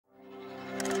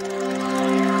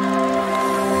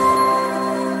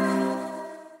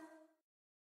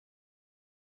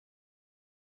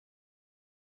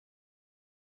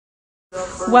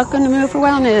Welcome to Move for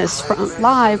Wellness,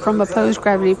 live from Opposed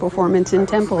Gravity Performance in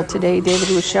Temple. Today, David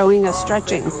was showing us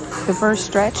stretching. The first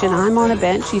stretch, and I'm on a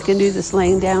bench. You can do this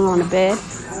laying down on a bed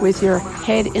with your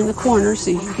head in the corner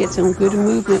so you can get some good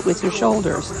movement with your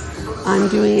shoulders. I'm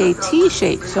doing a T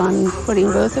shape, so I'm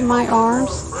putting both of my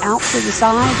arms out to the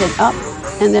side and up,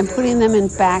 and then putting them in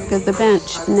back of the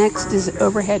bench. Next is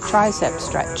overhead tricep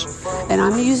stretch. And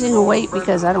I'm using a weight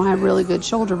because I don't have really good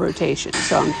shoulder rotation,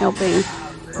 so I'm helping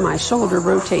my shoulder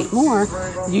rotate more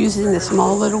using the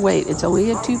small little weight. It's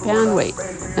only a 2-pound weight,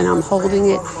 and I'm holding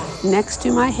it next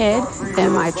to my head,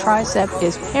 and my tricep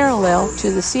is parallel to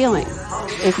the ceiling.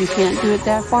 If you can't do it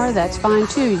that far, that's fine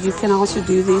too. You can also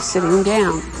do these sitting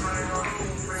down.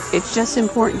 It's just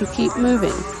important to keep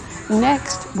moving.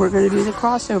 Next, we're going to do the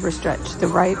crossover stretch. The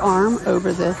right arm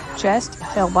over the chest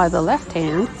held by the left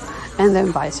hand, and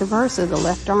then vice versa, the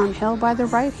left arm held by the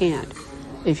right hand.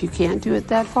 If you can't do it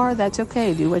that far, that's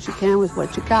okay. Do what you can with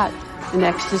what you got. The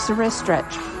next is the wrist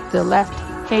stretch. The left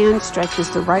hand stretches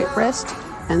the right wrist,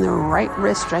 and the right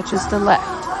wrist stretches the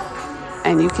left.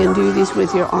 And you can do these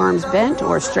with your arms bent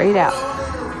or straight out,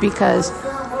 because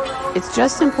it's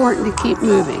just important to keep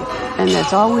moving. And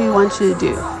that's all we want you to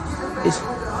do, is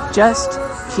just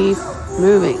keep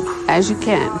moving as you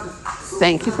can.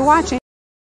 Thank you for watching.